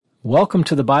Welcome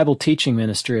to the Bible teaching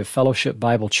ministry of Fellowship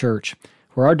Bible Church,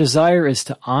 where our desire is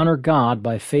to honor God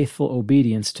by faithful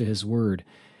obedience to His Word.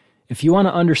 If you want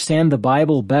to understand the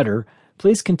Bible better,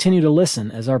 please continue to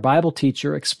listen as our Bible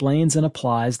teacher explains and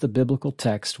applies the biblical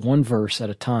text one verse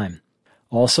at a time.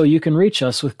 Also, you can reach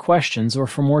us with questions or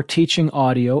for more teaching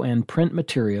audio and print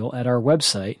material at our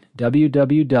website,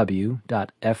 www.fbcaa.org.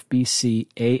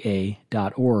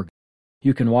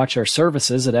 You can watch our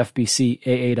services at fbcaa.org/live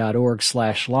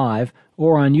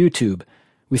or on YouTube.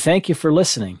 We thank you for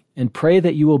listening and pray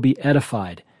that you will be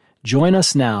edified. Join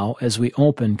us now as we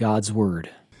open God's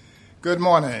Word. Good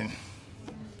morning.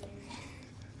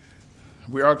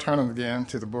 We are turning again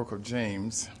to the book of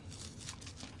James.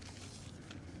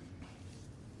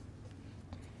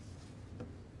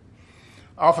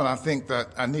 Often I think that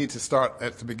I need to start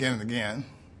at the beginning again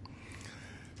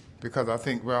because I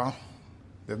think,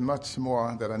 there's much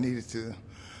more that I needed to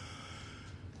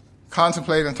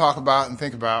contemplate and talk about and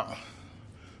think about,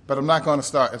 but I'm not going to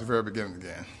start at the very beginning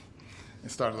again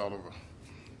and start it all over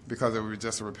because it would be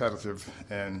just a repetitive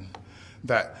and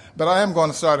that. But I am going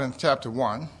to start in chapter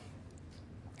 1,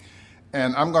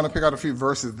 and I'm going to pick out a few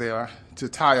verses there to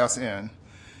tie us in.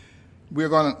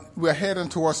 We're heading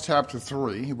towards chapter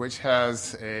 3, which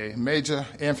has a major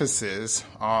emphasis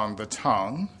on the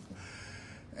tongue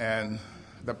and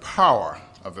the power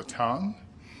of the tongue.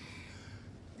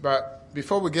 But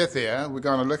before we get there, we're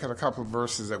going to look at a couple of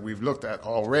verses that we've looked at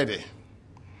already.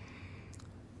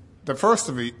 The first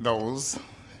of those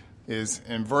is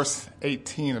in verse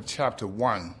 18 of chapter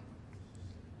 1.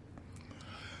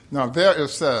 Now there it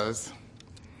says,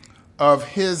 of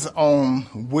his own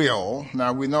will.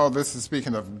 Now we know this is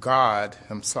speaking of God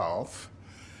himself.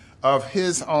 Of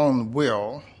his own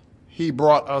will, he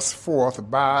brought us forth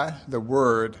by the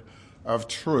word of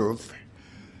truth,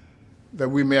 that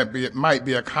we might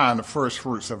be a kind of first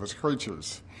fruits of his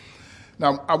creatures.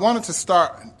 Now, I wanted to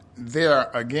start there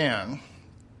again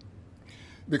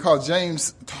because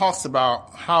James talks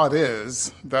about how it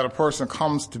is that a person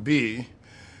comes to be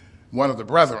one of the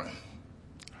brethren,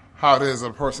 how it is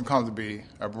that a person comes to be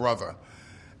a brother.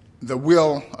 The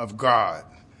will of God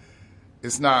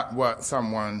is not what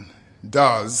someone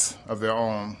does of their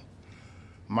own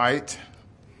might,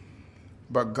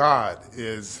 but God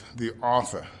is the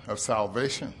author of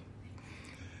salvation.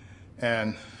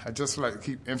 And I just like to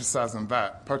keep emphasizing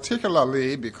that,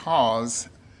 particularly because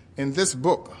in this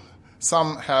book,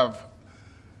 some have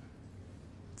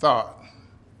thought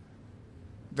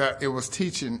that it was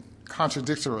teaching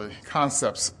contradictory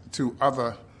concepts to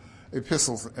other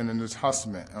epistles in the New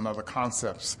Testament and other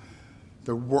concepts,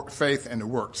 the faith and the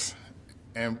works.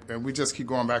 And we just keep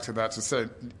going back to that to say,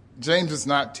 James is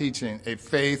not teaching a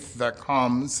faith that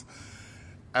comes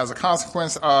as a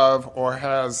consequence of or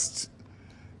has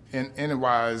in any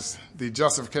wise the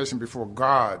justification before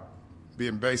God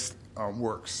being based on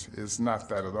works. It's not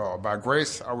that at all. By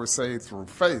grace, I would say through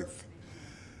faith,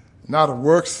 not of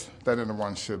works that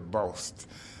anyone should boast.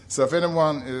 So if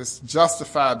anyone is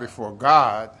justified before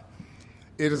God,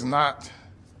 it has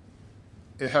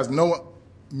no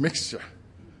mixture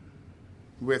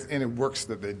with any works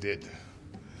that they did.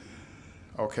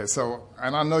 Okay, so,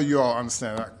 and I know you all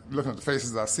understand. Looking at the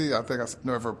faces I see, I think I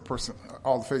know every person,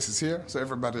 all the faces here, so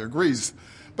everybody agrees.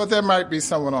 But there might be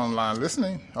someone online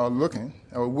listening or looking,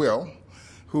 or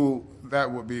who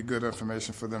that would be good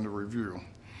information for them to review.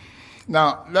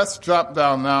 Now, let's drop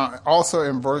down now, also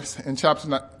in chapter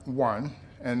 1,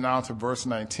 and now to verse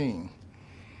 19.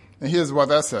 And here's what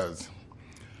that says.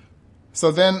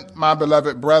 So then, my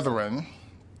beloved brethren,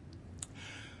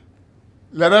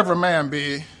 let every man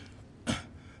be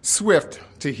swift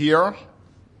to hear,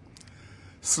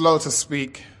 slow to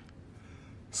speak,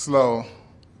 slow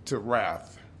to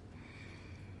wrath.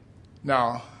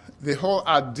 Now, the whole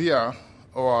idea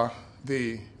or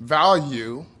the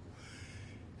value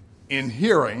in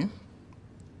hearing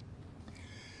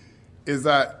is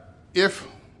that if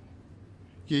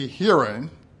you're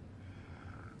hearing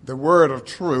the word of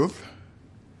truth,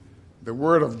 the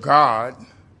word of God,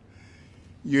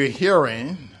 you're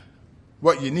hearing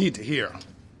what you need to hear.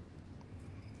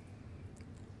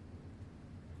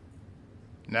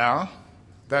 Now,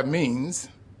 that means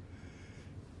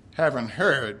having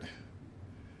heard,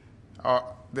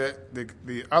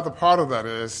 the other part of that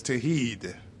is to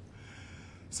heed.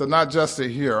 So not just to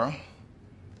hear,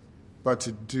 but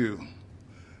to do.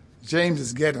 James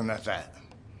is getting at that.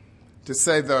 To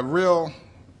say the real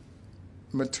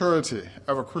maturity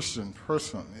of a Christian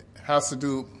person has to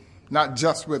do not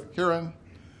just with hearing,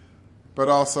 but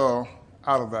also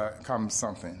out of that comes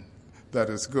something that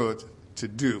is good to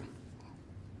do.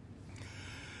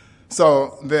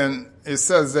 So then it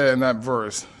says there in that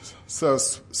verse, so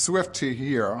swift to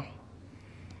hear,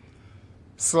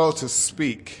 slow to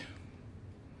speak,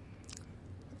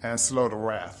 and slow to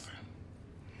wrath.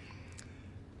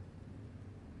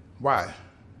 Why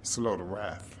slow to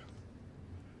wrath?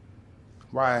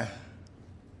 Why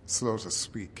slow to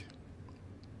speak?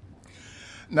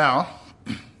 Now,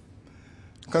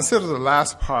 consider the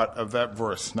last part of that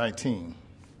verse, 19.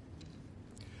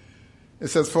 It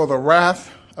says, for the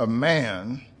wrath of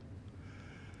man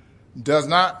does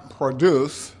not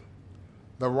produce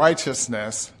the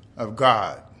righteousness of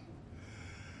God.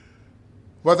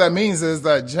 What that means is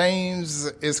that James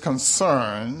is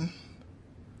concerned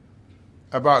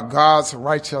about God's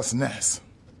righteousness.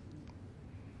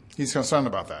 He's concerned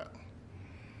about that.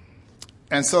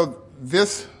 And so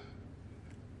this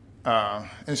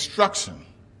instruction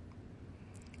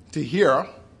to hear,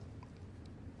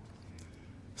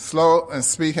 slow in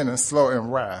speaking and slow in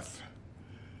wrath,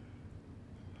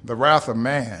 the wrath of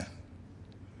man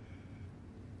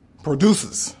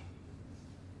produces,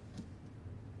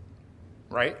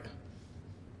 right?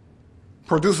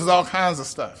 Produces all kinds of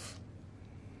stuff.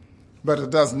 But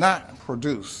it does not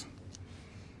produce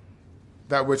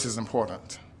that which is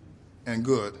important and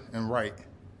good and right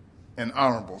and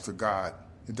honorable to God.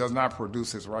 It does not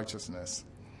produce his righteousness.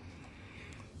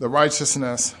 The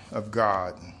righteousness of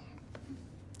God.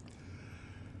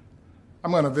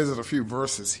 I'm going to visit a few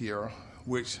verses here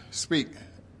which speak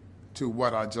to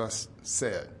what I just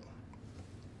said.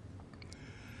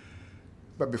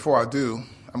 But before I do,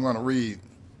 I'm going to read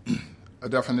a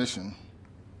definition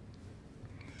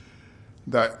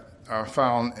that I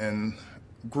found in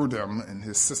Grudem in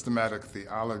his systematic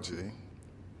theology.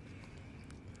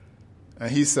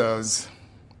 And he says,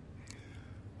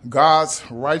 God's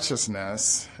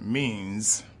righteousness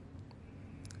means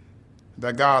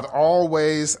that God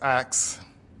always acts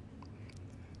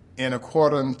in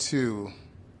accordance to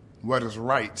what is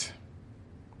right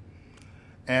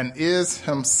and is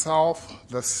himself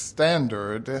the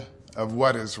standard of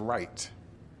what is right.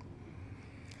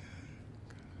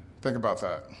 Think about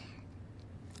that.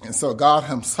 And so God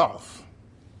himself,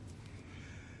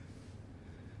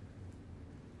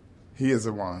 he is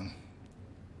the one.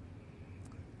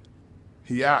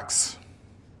 He acts.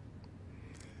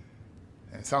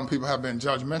 And some people have been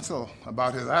judgmental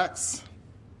about his acts.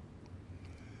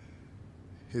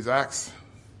 His acts.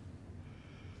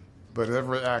 But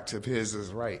every act of his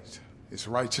is right. It's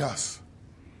righteous.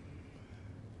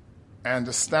 And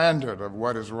the standard of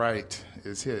what is right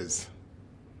is his.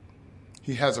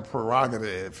 He has a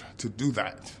prerogative to do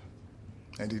that.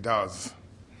 And he does.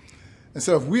 And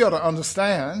so if we are to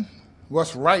understand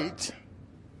what's right,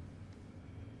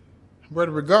 where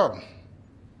do we go?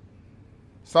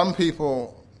 Some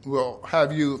people will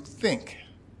have you think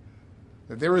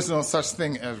that there is no such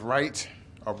thing as right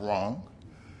or wrong.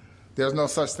 There's no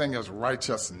such thing as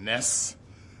righteousness.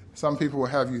 Some people will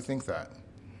have you think that.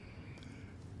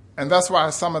 And that's why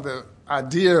some of the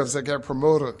ideas that get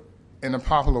promoted in the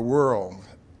popular world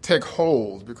take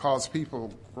hold, because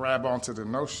people grab onto the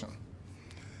notion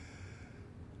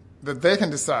that they can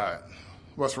decide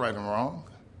what's right and wrong,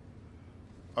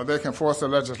 or they can force the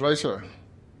legislature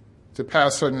to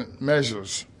pass certain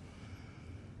measures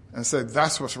and say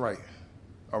that's what's right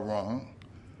or wrong.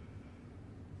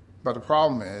 But the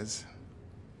problem is,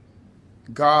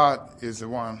 God is the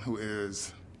one who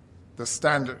is the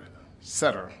standard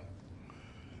setter.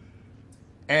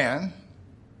 And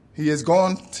he is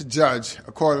going to judge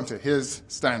according to his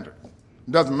standard.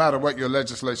 It doesn't matter what your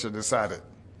legislature decided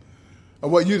or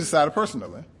what you decided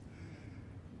personally.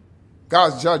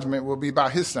 God's judgment will be by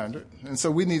his standard. And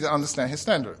so we need to understand his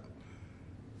standard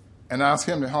and ask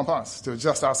him to help us to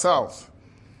adjust ourselves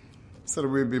so that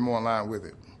we'll be more in line with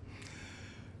it.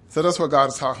 So that's what God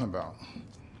is talking about.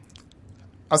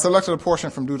 I selected a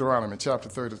portion from Deuteronomy chapter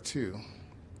 32.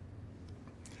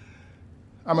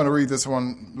 I'm going to read this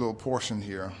one little portion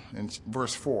here in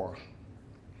verse 4.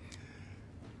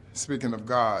 Speaking of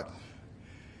God,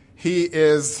 he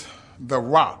is the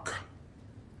rock.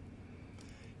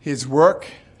 His work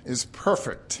is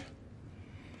perfect,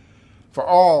 for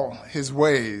all his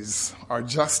ways are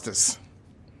justice.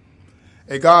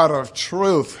 A God of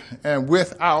truth and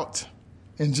without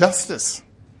injustice.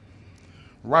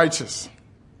 Righteous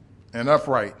and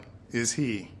upright is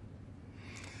he.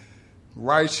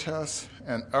 Righteous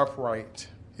and upright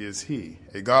is he.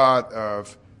 A God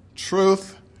of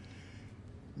truth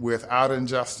without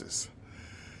injustice.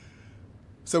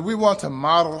 So we want to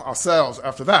model ourselves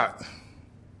after that,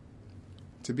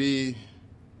 to be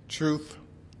truth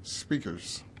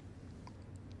speakers.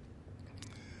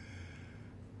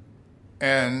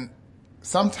 And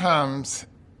sometimes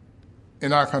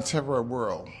in our contemporary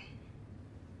world,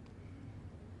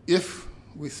 if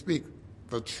we speak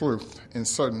the truth in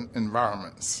certain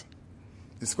environments,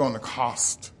 it's going to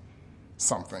cost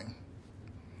something.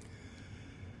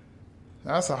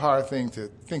 That's a hard thing to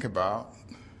think about.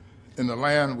 In the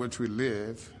land which we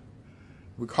live,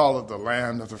 we call it the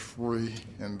land of the free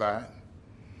and that.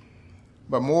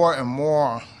 But more and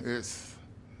more, it's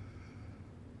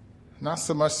not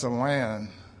so much the land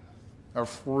of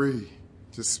free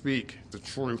to speak the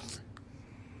truth.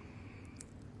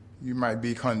 You might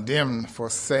be condemned for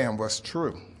saying what's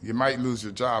true. You might lose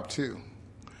your job too.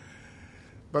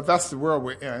 But that's the world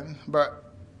we're in.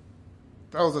 But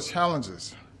those are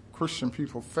challenges Christian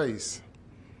people face.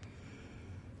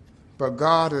 But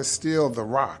God is still the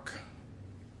rock.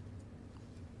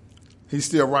 He's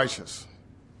still righteous.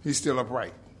 He's still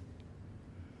upright.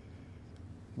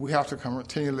 We have to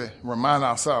continually remind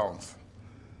ourselves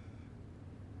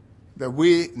that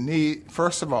we need,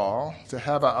 first of all, to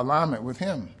have an alignment with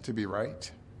Him to be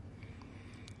right,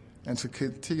 and to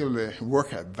continually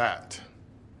work at that,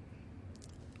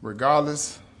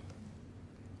 regardless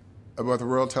of what the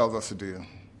world tells us to do.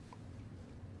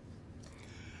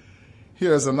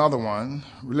 Here's another one.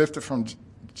 We lifted from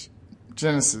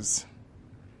Genesis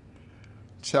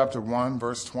chapter 1,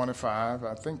 verse 25.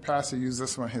 I think Pastor used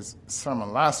this one in his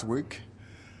sermon last week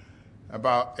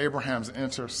about Abraham's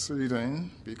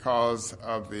interceding because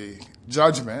of the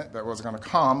judgment that was going to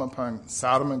come upon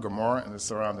Sodom and Gomorrah and the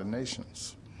surrounding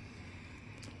nations.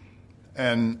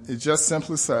 And it just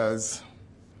simply says,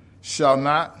 "Shall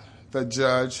not the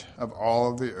judge of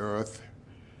all the earth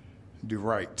do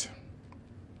right?"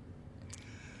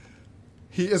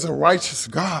 He is a righteous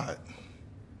God.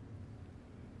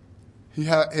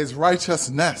 His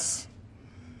righteousness,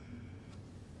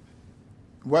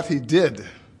 what he did,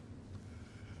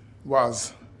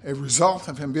 was a result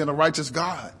of him being a righteous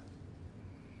God.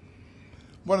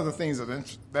 One of the things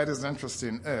that is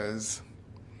interesting is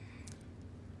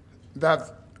that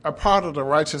a part of the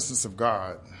righteousness of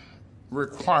God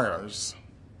requires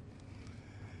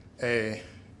a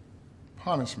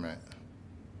punishment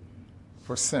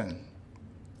for sin.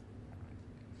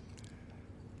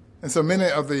 And so many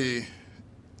of the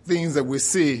things that we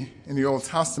see in the Old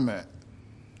Testament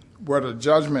where the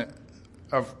judgment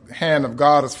of hand of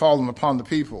God has fallen upon the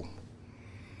people,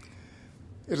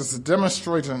 it is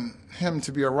demonstrating him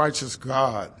to be a righteous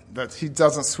God, that he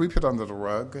doesn't sweep it under the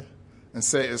rug and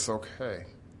say it's okay.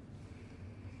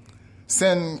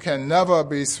 Sin can never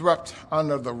be swept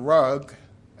under the rug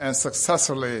and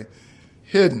successfully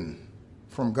hidden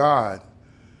from God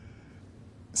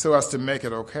so as to make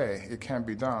it okay. It can't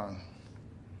be done.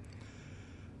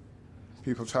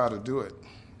 People try to do it.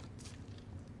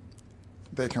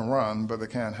 They can run, but they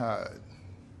can't hide.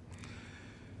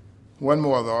 One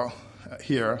more, though,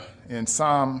 here in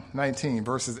Psalm 19,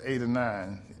 verses 8 and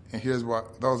 9. And here's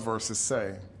what those verses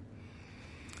say.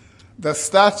 The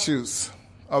statutes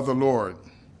of the Lord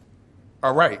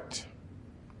are right,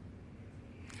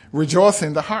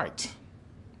 rejoicing the heart.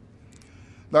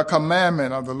 The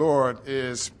commandment of the Lord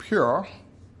is pure,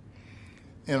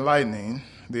 enlightening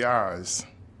the eyes.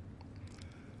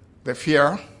 The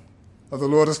fear of the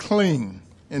Lord is clean,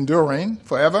 enduring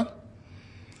forever.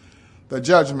 The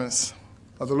judgments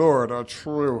of the Lord are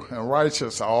true and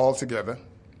righteous altogether.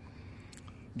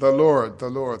 The Lord, the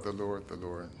Lord, the Lord, the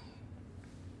Lord.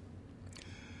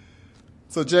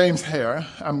 So James here,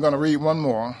 I'm going to read one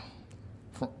more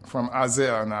from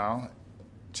Isaiah now,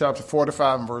 chapter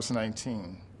 45 and verse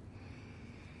 19.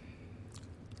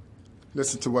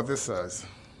 Listen to what this says.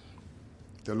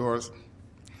 The Lord,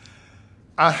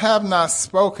 I have not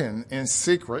spoken in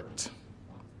secret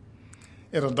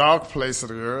in a dark place of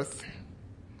the earth.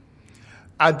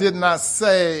 I did not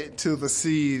say to the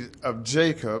seed of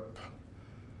Jacob,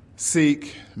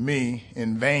 seek me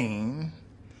in vain.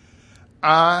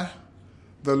 I,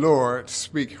 the Lord,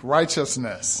 speak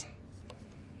righteousness.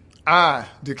 I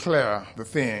declare the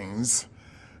things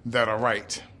that are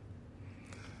right.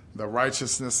 The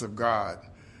righteousness of God.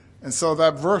 And so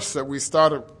that verse that we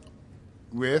started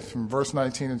with, from verse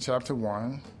 19 in chapter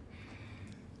 1,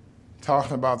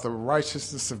 talking about the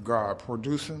righteousness of God,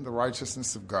 producing the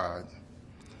righteousness of God.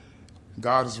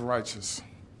 God is righteous,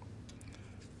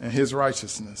 and his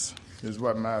righteousness is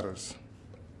what matters.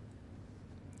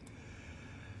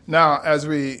 Now, as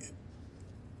we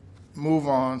move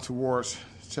on towards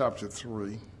chapter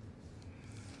 3,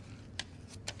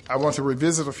 I want to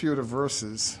revisit a few of the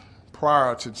verses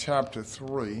prior to chapter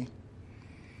 3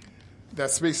 that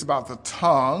speaks about the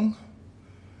tongue.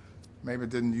 Maybe it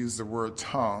didn't use the word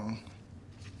tongue,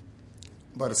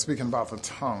 but it's speaking about the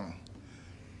tongue.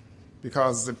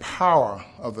 because the power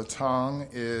of the tongue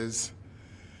is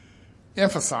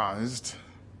emphasized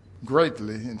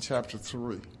greatly in chapter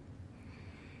 3.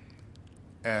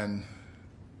 And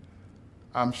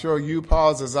I'm sure you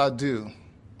pause as I do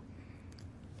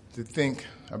to think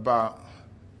about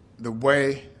the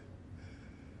way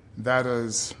that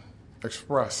is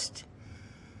expressed,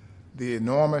 the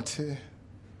enormity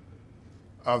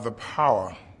of the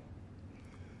power.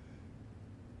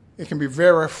 It can be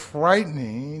very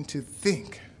frightening to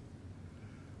think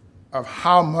of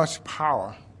how much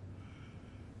power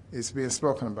is being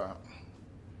spoken about.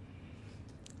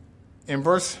 In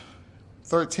verse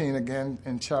 13 again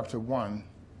in chapter 1,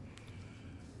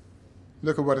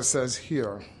 look at what it says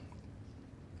here.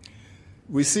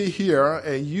 We see here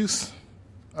a use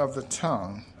of the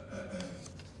tongue.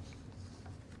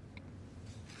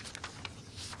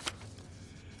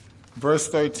 Verse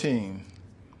 13,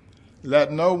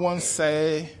 let no one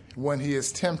say when he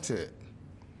is tempted,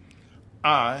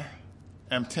 I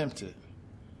am tempted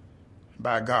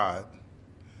by God.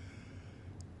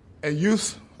 A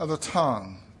use of the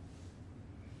tongue.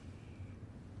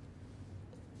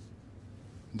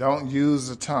 Don't use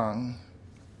the tongue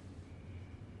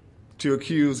to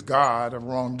accuse God of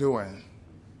wrongdoing.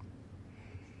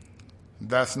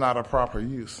 That's not a proper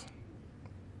use.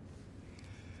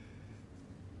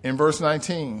 In verse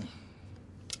 19,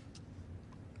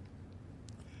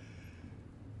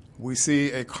 we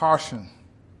see a caution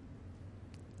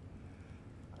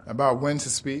about when to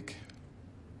speak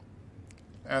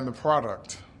and the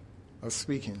product of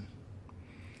speaking.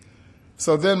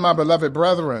 So then, my beloved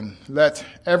brethren, let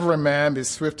every man be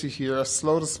swift to hear,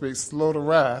 slow to speak, slow to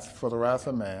wrath, for the wrath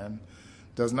of man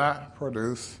does not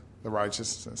produce the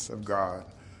righteousness of God.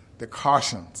 The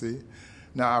caution, see?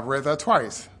 Now, I've read that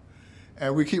twice,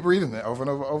 and we keep reading it over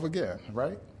and over again,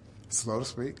 right? Slow to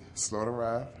speak, slow to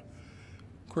wrath,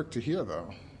 quick to hear,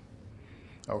 though.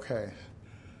 Okay.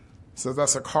 So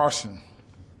that's a caution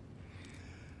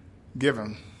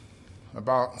given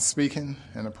about speaking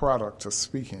and the product of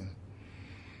speaking.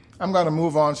 I'm going to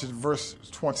move on to verse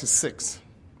 26.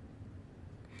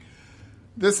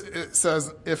 This it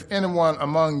says, if anyone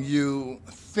among you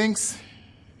thinks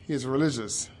he is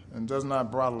religious and does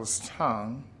not bridle his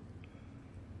tongue,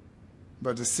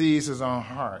 but deceives his own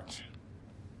heart,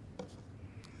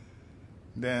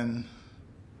 then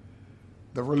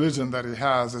the religion that he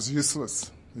has is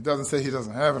useless. It doesn't say he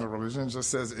doesn't have any religion, it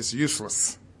just says it's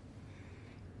useless.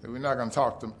 We're not going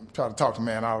to try to talk the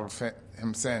man out of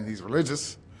him saying he's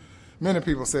religious. Many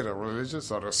people say they're religious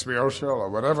or they're spiritual or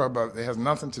whatever, but it has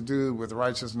nothing to do with the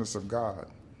righteousness of God.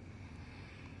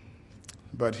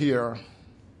 But here,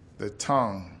 the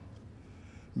tongue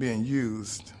being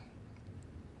used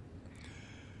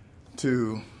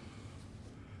to,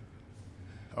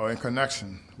 or in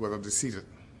connection with a deceited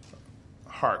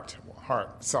heart,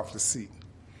 self-deceit.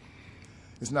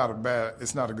 It's not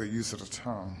a good use of the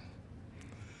tongue.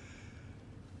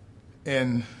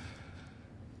 In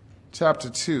chapter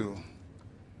 2,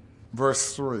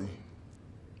 verse 3,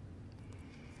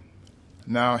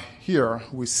 now here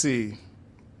we see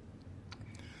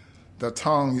the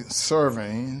tongue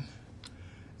serving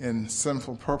in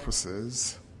sinful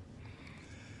purposes.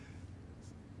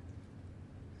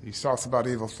 He talks about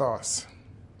evil thoughts.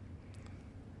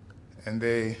 And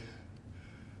the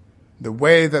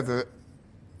way that the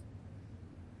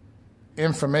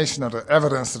information or the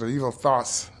evidence of the evil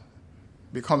thoughts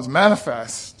becomes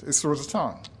manifest is through the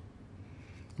tongue.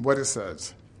 What it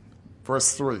says,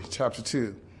 verse 3, chapter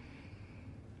 2.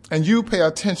 And you pay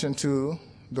attention to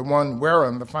the one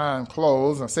wearing the fine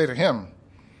clothes and say to him,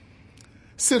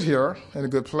 sit here in a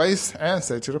good place, and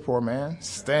say to the poor man,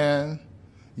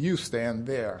 you stand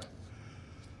there.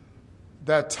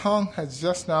 That tongue has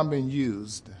just now been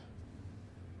used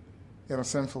in a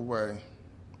sinful way.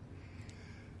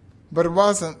 But it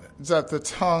wasn't that the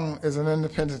tongue is an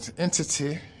independent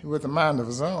entity with a mind of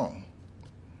its own.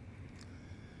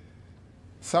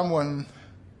 Someone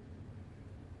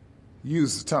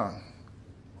used the tongue,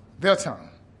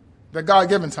 their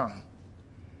God-given tongue,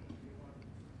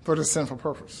 for this sinful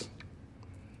purpose.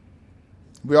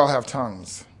 We all have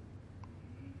tongues,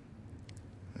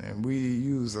 and we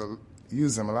use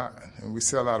them a lot, and we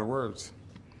say a lot of words.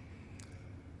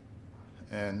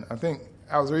 And I think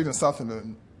I was reading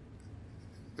something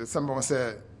that someone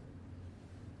said,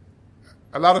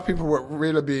 a lot of people would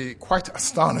really be quite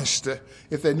astonished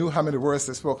if they knew how many words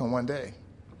they spoke in one day.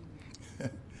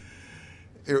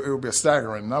 It would be a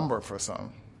staggering number for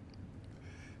some,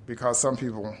 because some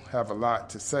people have a lot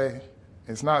to say.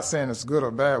 It's not saying it's good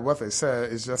or bad what they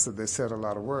said, it's just that they said a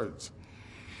lot of words.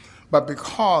 But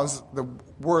because the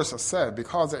words are said,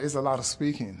 because there is a lot of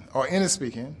speaking, or any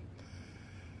speaking,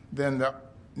 then there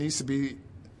needs to be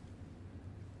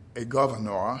a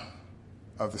governor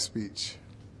of the speech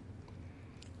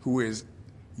who is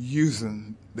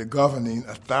using the governing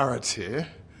authority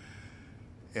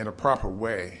in a proper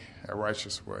way, a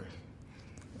righteous way.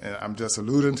 And I'm just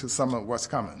alluding to some of what's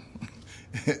coming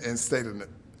and stating it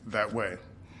that way.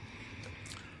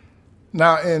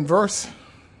 Now in verse, it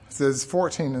says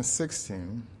 14 and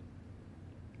 16,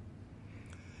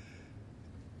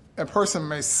 a person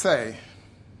may say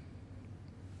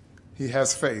he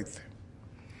has faith,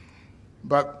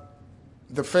 but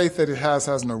the faith that he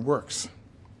has no works.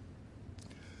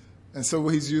 And so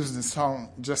he's using his tongue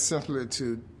just simply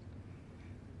to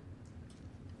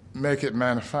make it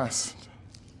manifest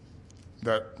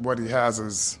that what he has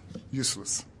is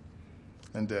useless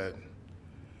and dead.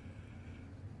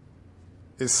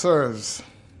 It serves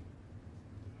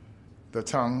the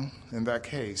tongue in that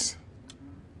case,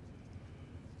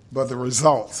 but the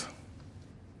result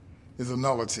is a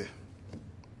nullity.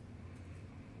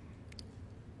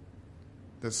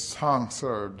 The tongue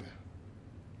served,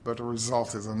 but the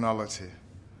result is a nullity,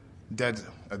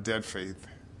 a dead faith.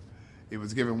 It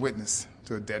was giving witness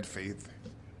to a dead faith.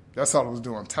 That's all it was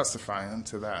doing, testifying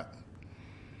to that.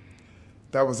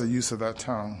 That was the use of that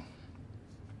tongue.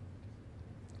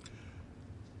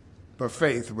 But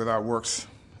faith without works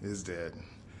is dead.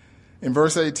 In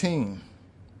verse 18,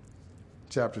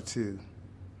 chapter 2,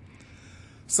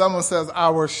 someone says, I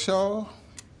will show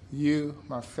you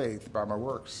my faith by my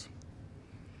works.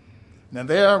 Now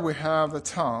there we have the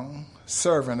tongue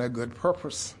serving a good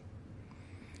purpose.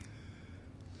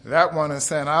 That one is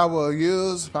saying, I will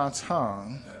use my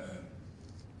tongue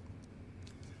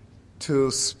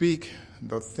to speak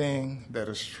the thing that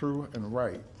is true and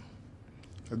right,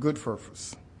 a good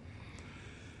purpose.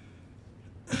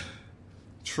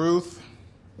 Truth,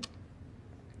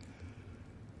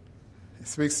 it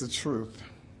speaks the truth.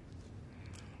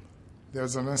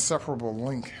 There's an inseparable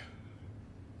link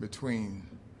between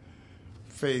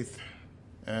faith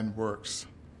and works.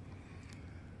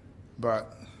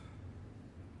 But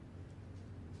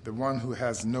the one who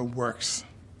has no works,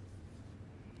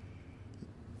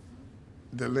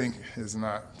 the link is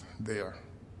not there.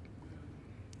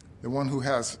 The one who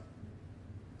has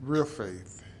real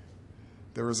faith,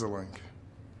 there is a link.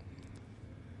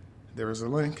 There is a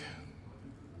link,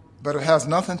 but it has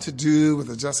nothing to do with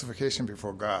the justification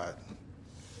before God.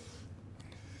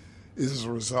 It is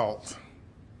a result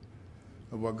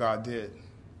of what God did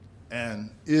and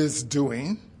is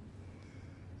doing,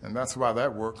 and that's why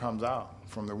that word comes out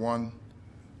from the one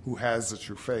who has the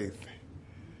true faith.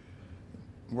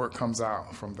 Word comes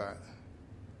out from that.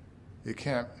 It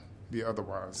can't be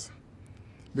otherwise,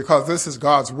 because this is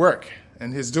God's work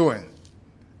and his doing,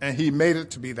 and he made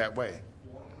it to be that way.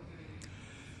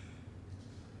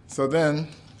 So then,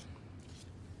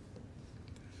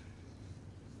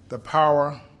 the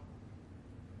power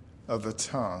of the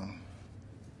tongue.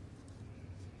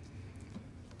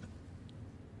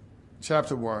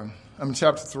 Chapter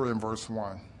 3 and verse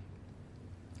 1.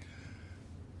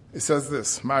 It says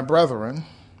this, my brethren,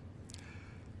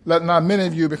 let not many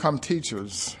of you become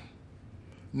teachers,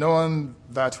 knowing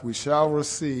that we shall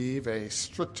receive a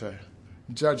stricter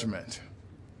judgment.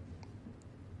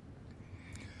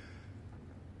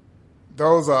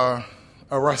 Those are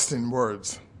arresting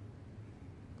words.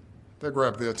 They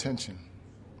grab the attention.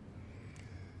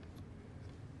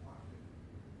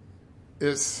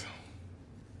 It's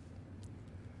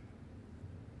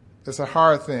a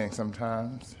hard thing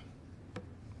sometimes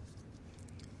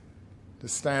to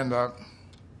stand up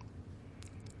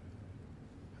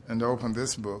and to open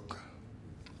this book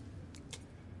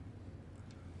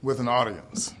with an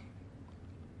audience.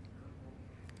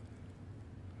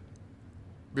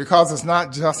 Because it's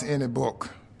not just any book.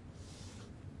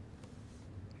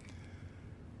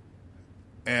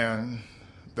 And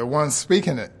the one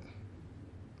speaking it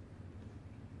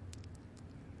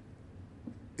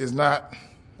is not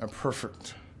a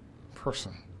perfect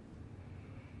person.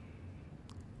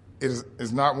 It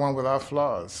is not one without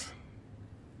flaws,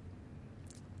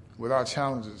 without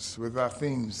challenges, without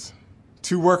things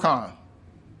to work on,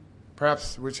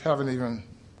 perhaps which haven't even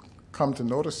come to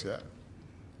notice yet,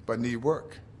 but need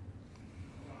work.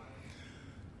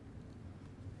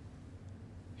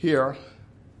 Here,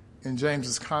 in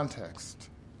James's context,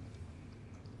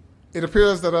 it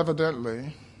appears that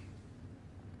evidently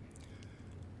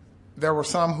there were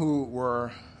some who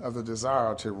were of the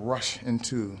desire to rush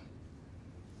into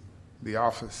the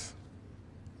office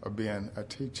of being a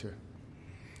teacher.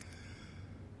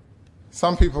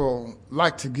 Some people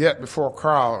like to get before a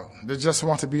crowd. They just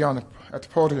want to be at the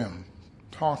podium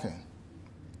talking.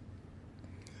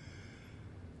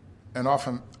 And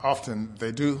often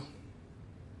they do.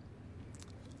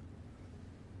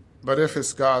 But if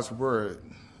it's God's word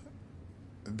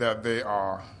that they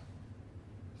are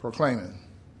proclaiming,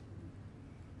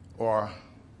 or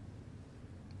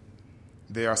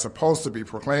they are supposed to be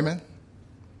proclaiming,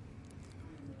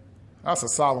 that's a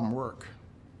solemn work.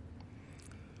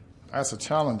 That's a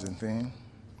challenging thing.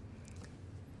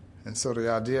 And so the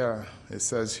idea, it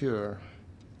says here,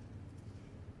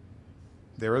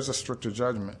 there is a stricter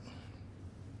judgment.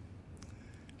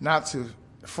 Not to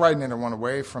frighten anyone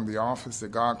away from the office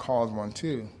that God calls one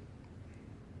to,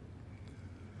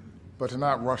 but to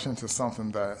not rush into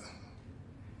something that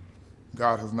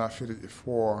God has not fitted you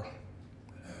for,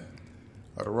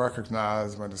 or to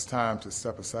recognize when it's time to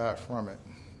step aside from it.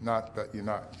 Not that you're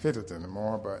not fitted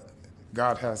anymore, but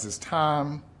God has his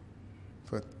time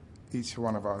for each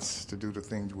one of us to do the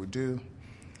things we do.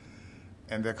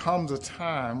 And there comes a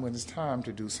time when it's time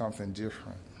to do something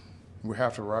different. We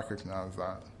have to recognize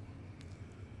that.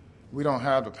 We don't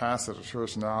have the pastor of the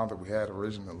church now that we had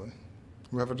originally.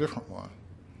 We have a different one.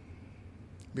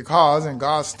 Because in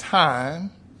God's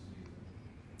time,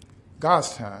 there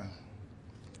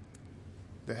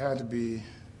had to be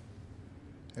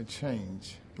a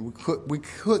change. We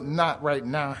could not right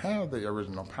now have the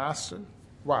original pastor.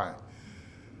 Why?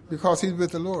 Because he's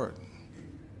with the Lord.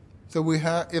 So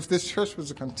if this church was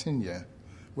to continue,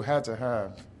 we had to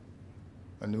have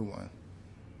a new one.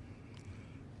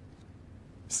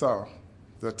 So,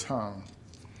 the tongue.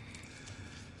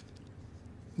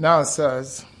 Now it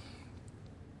says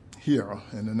here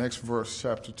in the next verse,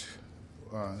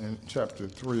 in chapter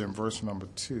 3 and verse number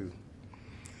 2,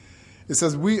 it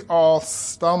says, we all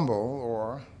stumble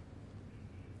or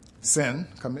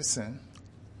commit sin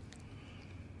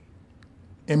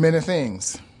in many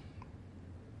things.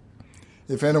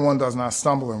 If anyone does not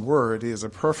stumble in word, he is a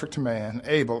perfect man,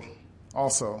 able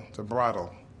also to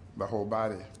bridle the whole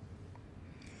body.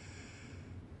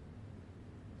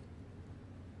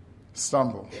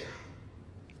 Stumble,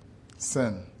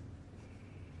 sin,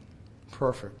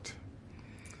 perfect.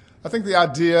 I think the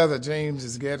idea that James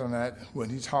is getting at when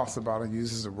he talks about and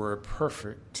uses the word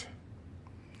perfect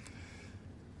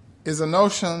is a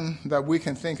notion that we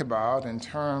can think about in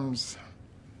terms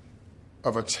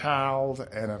of a child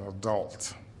and an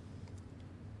adult.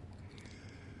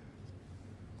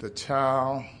 The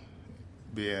child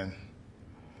being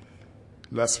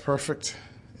less perfect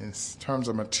in terms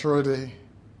of maturity,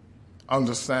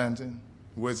 understanding,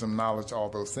 wisdom, knowledge, all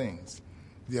those things.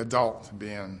 The adult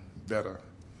being better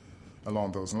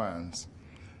along those lines.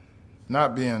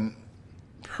 Not being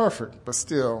perfect, but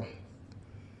still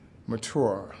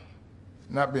mature.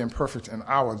 Not being perfect in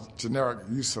our generic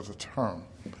use of the term.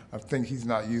 I think he's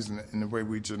not using it in the way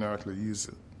we generically use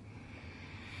it.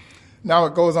 Now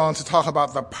it goes on to talk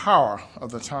about the power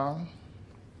of the tongue.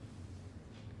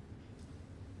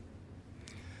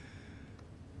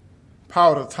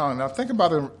 Power of the tongue. Now think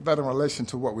about that in relation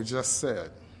to what we just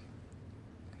said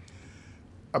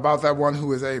about that one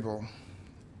who is able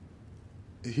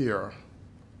here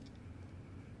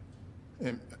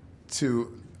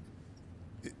to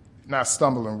not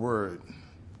stumble in word,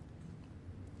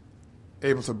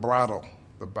 able to bridle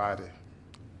the body.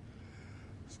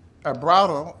 A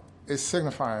bridle is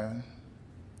signifying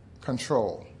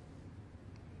control,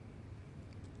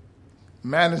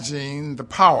 managing the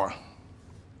power.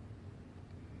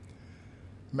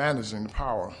 Managing the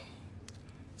power.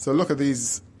 So look at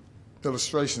these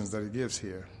illustrations that he gives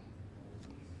here.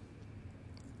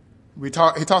 He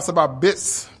talks about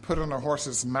bits put in a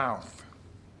horse's mouth.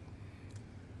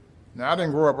 Now, I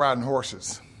didn't grow up riding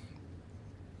horses.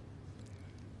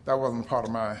 That wasn't part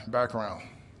of my background.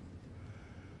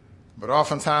 But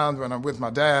oftentimes when I'm with my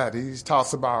dad, he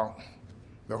talks about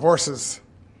the horses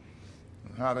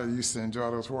and how they used to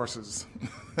enjoy those horses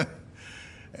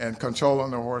and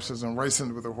controlling the horses and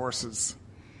racing with the horses.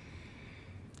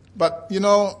 But,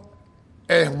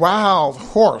 a wild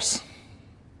horse,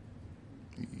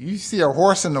 you see a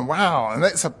horse in the wild, and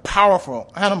it's a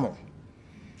powerful animal.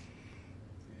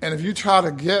 And if you try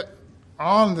to get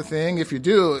on the thing, if you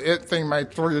do, it thing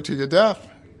might throw you to your death.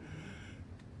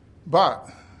 But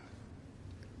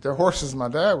the horses my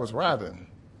dad was riding,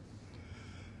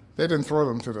 they didn't throw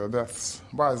them to their deaths.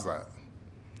 Why is that?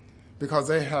 Because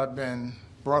they had been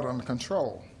brought under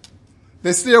control.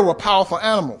 They still were powerful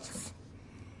animals,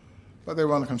 but they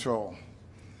were under control.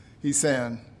 He's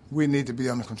saying we need to be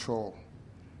under control.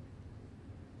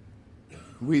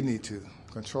 We need to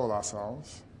control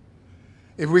ourselves.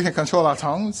 If we can control our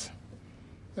tongues,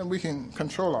 then we can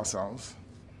control ourselves.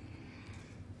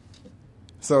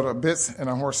 So the bit's in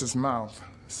a horse's mouth.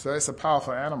 So it's a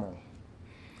powerful animal.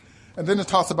 And then it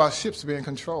talks about ships being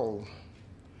controlled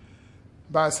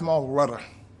by a small rudder.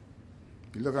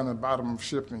 You look on the bottom of a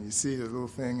ship and you see the little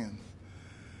thing, and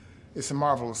it's a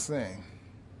marvelous thing.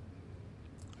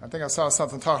 I think I saw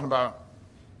something talking about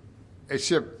a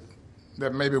ship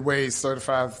that maybe weighs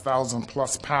 35,000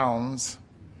 plus pounds.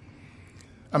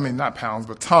 I mean, not pounds,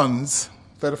 but tons.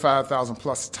 35,000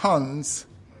 plus tons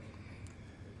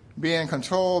being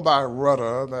controlled by a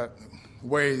rudder that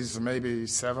weighs maybe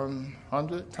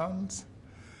 700 tons.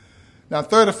 Now,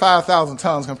 35,000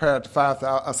 tons compared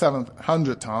to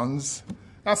 700 tons,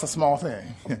 that's a small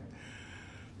thing.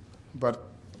 But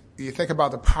you think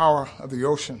about the power of the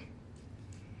ocean.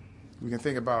 We can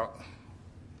think about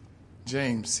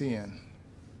James seeing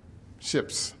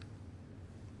ships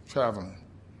traveling.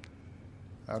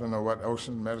 I don't know what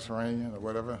ocean, Mediterranean or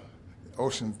whatever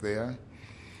ocean's there.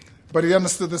 But he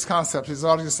understood this concept. He's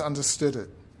always understood it.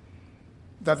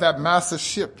 That massive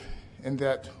ship in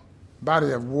that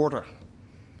body of water,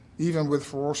 even with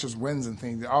ferocious winds and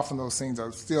things, often those things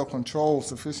are still controlled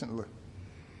sufficiently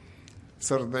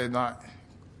so that they don't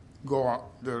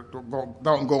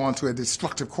go onto a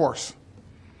destructive course.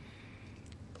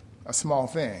 A small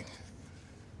thing.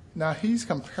 Now he's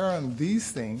comparing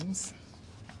these things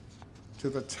to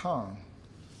the tongue,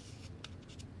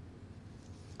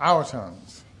 our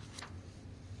tongues.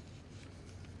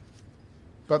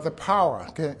 But the power,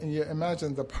 can you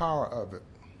imagine the power of it?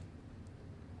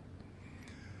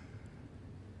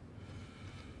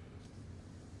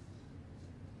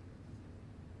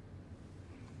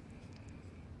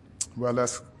 Well,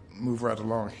 let's move right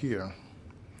along here.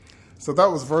 So that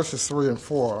was verses 3 and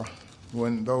 4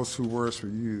 when those two words were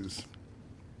used.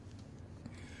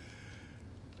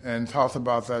 And talked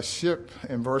about that ship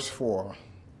in verse 4.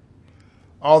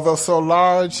 Although so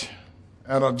large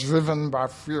and are driven by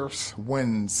fierce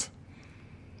winds,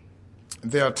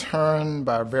 they are turned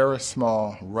by a very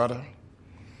small rudder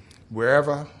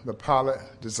wherever the pilot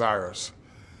desires.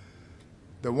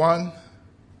 The one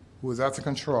who is at the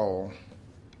control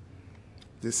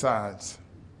decides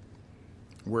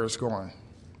where it's going.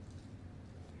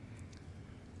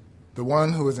 The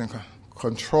one who is in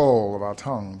control of our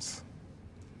tongues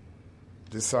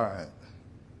decide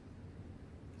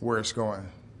where it's going,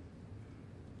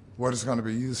 what it's going to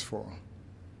be used for,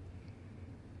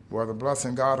 whether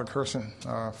blessing God or cursing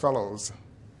fellows,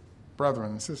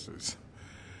 brethren and sisters.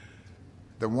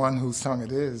 The one whose tongue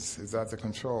it is at the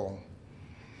control.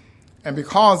 And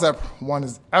because that one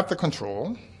is at the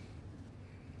control,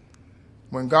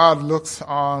 when God looks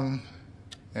on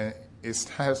and it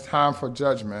has time for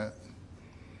judgment,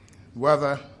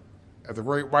 whether at the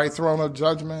great white throne of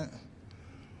judgment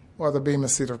or the bema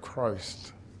seat of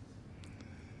Christ,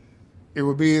 it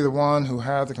will be the one who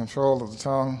had the control of the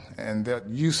tongue and that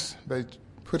use they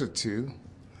put it to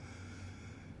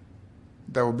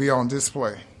that will be on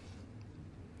display,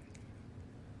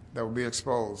 that will be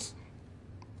exposed.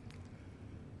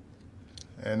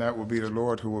 And that will be the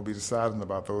Lord who will be deciding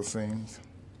about those things.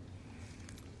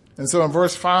 And so in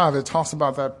verse 5, it talks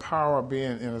about that power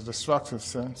being in a destructive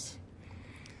sense.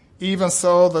 Even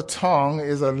so, the tongue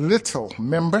is a little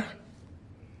member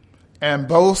and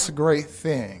boasts great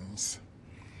things.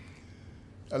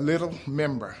 A little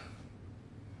member.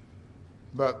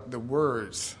 But the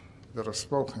words that are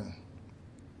spoken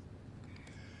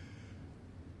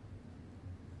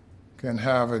can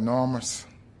have enormous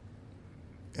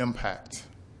impact,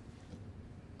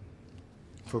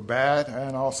 for bad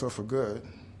and also for good.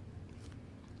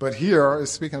 But here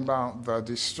it's speaking about the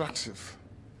destructive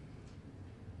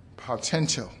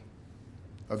potential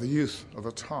of the use of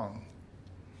the tongue.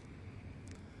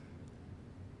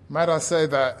 Might I say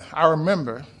that I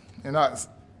remember, and it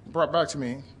brought back to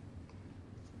me,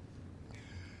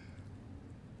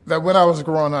 that when I was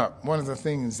growing up, one of the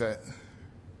things that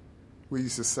we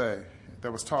used to say,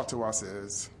 that was taught to us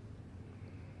is,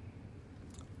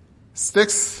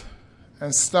 sticks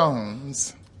and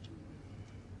stones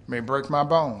may break my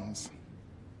bones,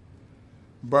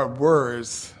 but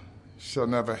words shall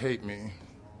never hate me.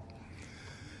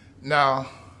 Now,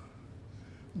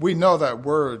 we know that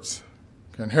words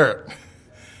can hurt.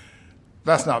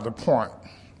 That's not the point.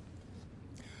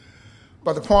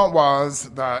 But the point was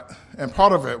that, and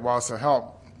part of it was to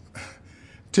help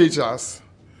teach us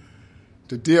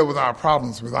to deal with our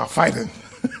problems without fighting.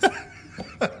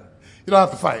 You don't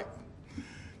have to fight.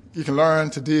 You can learn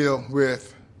to deal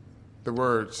with the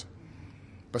words.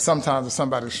 But sometimes if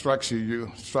somebody strikes you,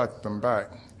 you strike them back.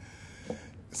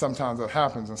 Sometimes it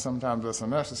happens, and sometimes it's a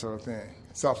necessary thing,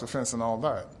 self-defense and all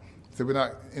that. So we're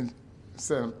not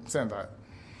saying that.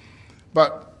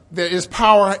 But there is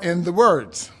power in the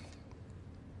words.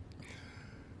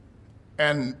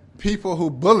 And people who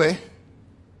bully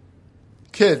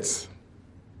kids,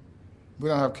 we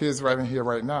don't have kids right in here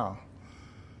right now,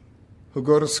 who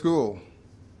go to school,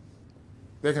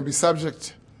 they can be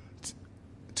subject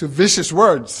to vicious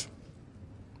words.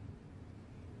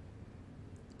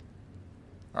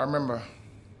 I remember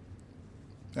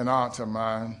an aunt of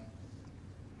mine,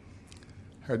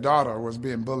 her daughter was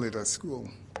being bullied at school.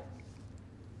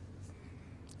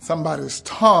 Somebody's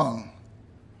tongue,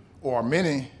 or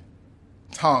many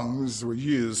tongues, were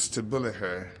used to bully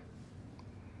her.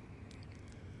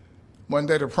 One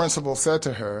day the principal said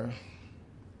to her,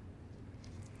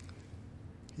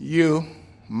 "You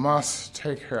must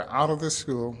take her out of this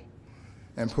school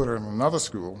and put her in another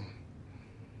school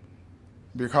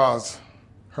because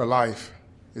her life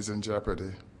is in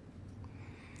jeopardy."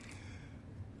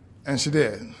 And she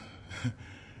did.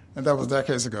 And that was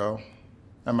decades ago,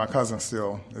 and my cousin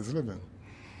still is living.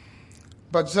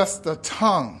 But just the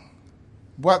tongue,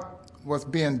 what was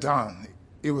being done,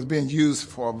 it was being used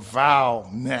for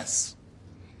foulness.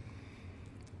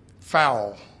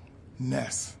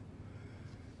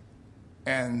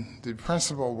 And the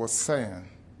principal was saying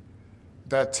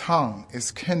that tongue is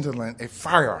kindling a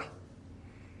fire,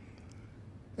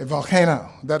 a volcano,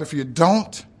 that if you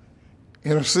don't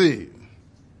intercede,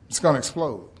 it's going to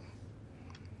explode.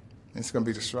 It's going to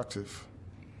be destructive.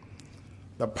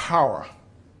 The power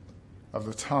of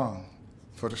the tongue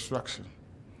for destruction.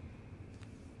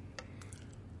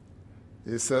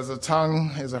 It says the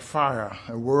tongue is a fire,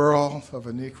 a world of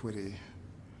iniquity.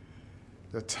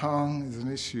 The tongue is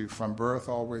an issue from birth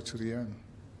all the way to the end.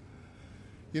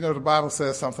 You know, the Bible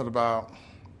says something about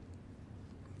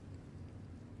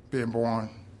being born,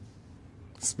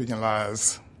 speaking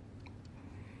lies.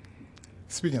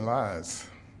 Speaking lies.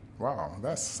 Wow,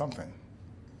 that's something.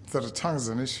 So the tongue is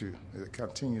an issue. It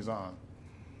continues on.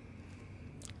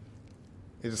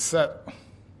 It is set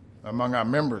among our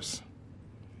members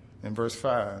in verse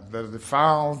 5 that it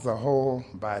defiles the whole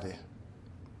body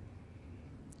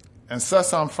and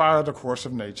sets on fire the course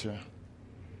of nature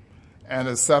and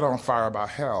is set on fire by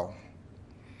hell.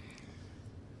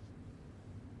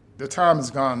 The time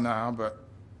is gone now, but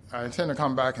I intend to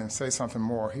come back and say something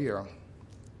more here.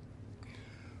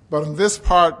 But in this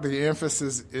part, the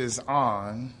emphasis is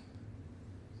on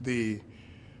the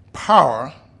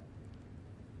power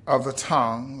of the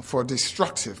tongue for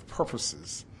destructive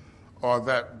purposes, or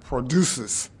that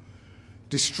produces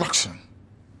destruction,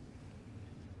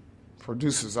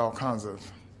 produces all kinds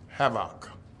of havoc,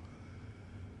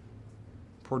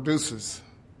 produces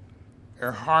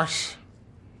a harsh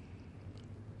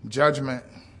judgment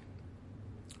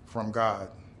from God.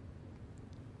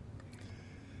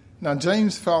 Now,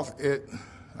 James felt it,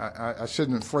 I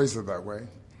shouldn't phrase it that way.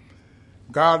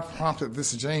 God prompted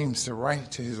this James to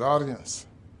write to his audience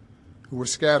who were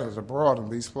scattered abroad in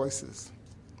these places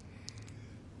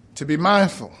to be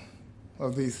mindful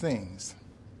of these things.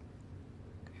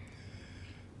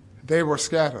 They were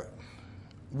scattered.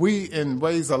 We, in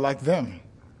ways, are like them.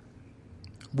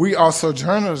 We are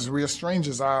sojourners. We are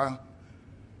strangers. Our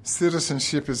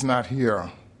citizenship is not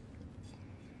here.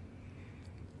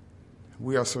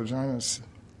 We are sojourners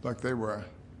like they were.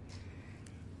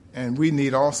 And we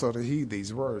need also to heed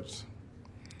these words,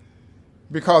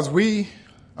 because we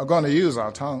are going to use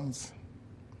our tongues,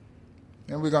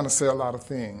 and we're going to say a lot of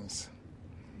things.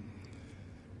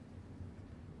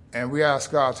 And we ask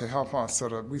God to help us so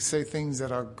that we say things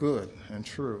that are good and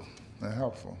true and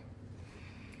helpful.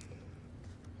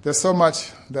 There's so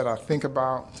much that I think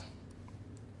about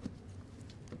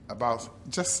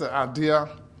just the idea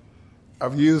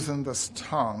of using this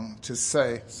tongue to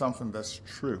say something that's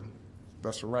true,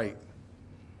 that's right.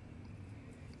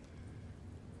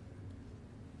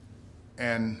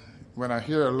 And when I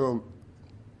hear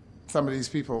some of these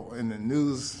people in the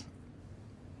news,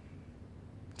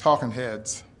 talking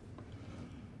heads,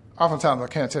 oftentimes I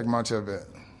can't take much of it.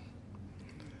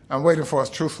 I'm waiting for a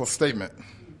truthful statement,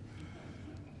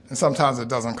 and sometimes it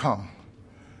doesn't come.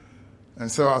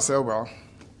 And so I say, oh, well,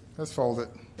 let's fold it.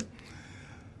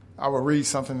 I will read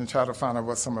something and try to find out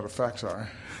what some of the facts are.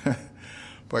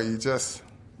 But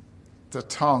the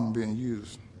tongue being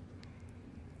used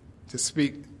to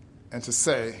speak and to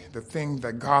say the thing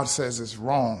that God says is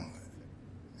wrong,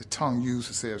 the tongue used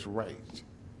to say is right,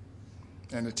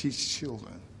 and to teach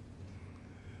children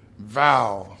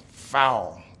vile,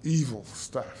 foul, evil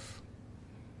stuff.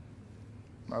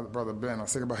 My brother Ben, I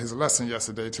was thinking about his lesson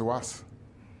yesterday to us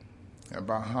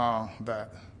about how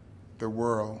that the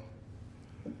world,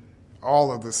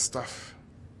 all of this stuff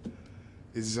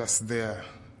is just there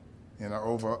in our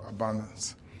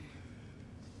overabundance.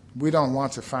 We don't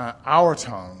want to find our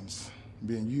tongues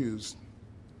being used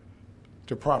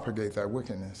to propagate that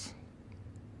wickedness.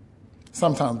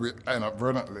 Sometimes we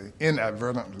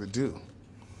inadvertently do.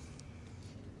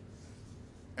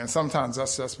 And sometimes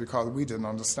that's just because we didn't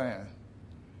understand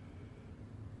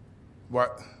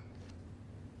what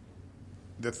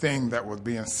the thing that was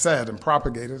being said and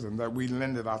propagated and that we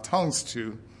lended our tongues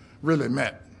to really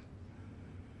meant.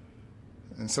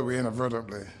 And so we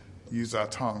inadvertently use our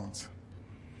tongues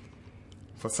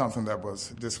for something that was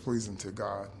displeasing to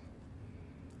God.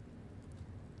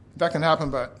 That can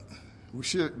happen, but we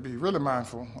should be really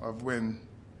mindful of when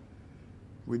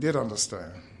we did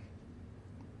understand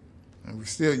and we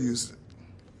still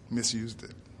misused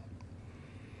it.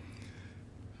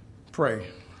 Pray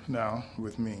now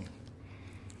with me.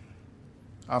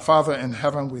 Our Father in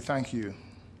heaven, we thank you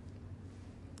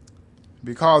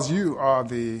because you are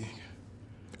the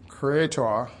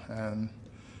Creator and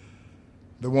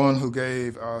the one who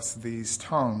gave us these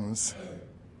tongues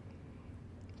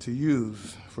to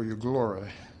use for your glory.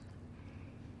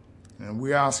 And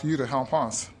we ask you to help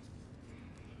us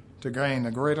to gain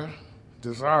a greater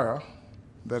desire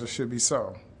that it should be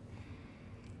so,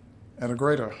 and a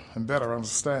greater and better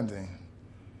understanding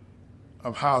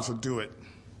of how to do it,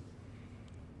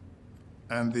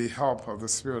 and the help of the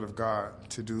Spirit of God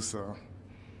to do so.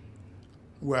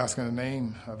 We ask in the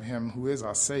name of him who is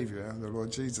our Savior, the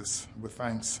Lord Jesus, with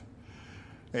thanks.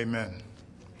 Amen.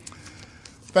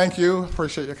 Thank you.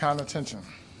 Appreciate your kind attention.